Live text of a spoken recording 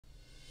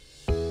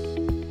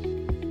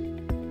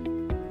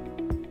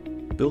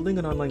Building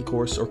an online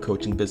course or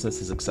coaching business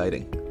is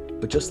exciting,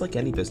 but just like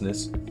any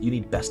business, you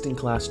need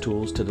best-in-class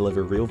tools to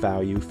deliver real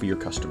value for your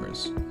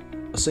customers.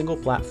 A single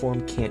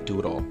platform can't do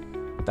it all.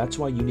 That's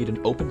why you need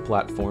an open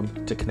platform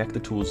to connect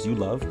the tools you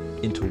love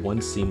into one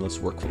seamless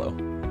workflow.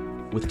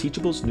 With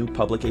Teachable's new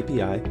public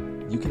API,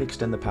 you can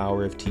extend the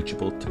power of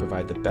Teachable to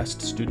provide the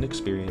best student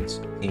experience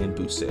and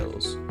boost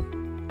sales.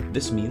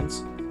 This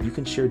means you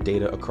can share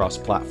data across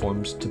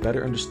platforms to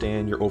better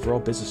understand your overall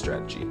business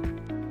strategy.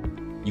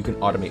 You can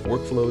automate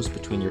workflows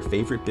between your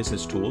favorite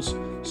business tools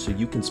so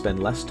you can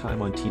spend less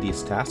time on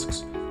tedious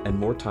tasks and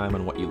more time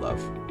on what you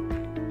love.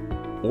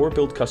 Or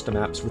build custom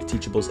apps with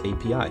Teachable's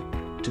API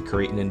to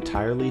create an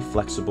entirely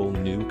flexible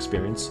new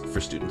experience for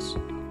students.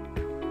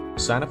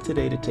 Sign up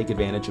today to take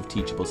advantage of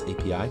Teachable's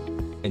API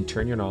and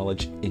turn your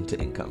knowledge into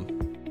income.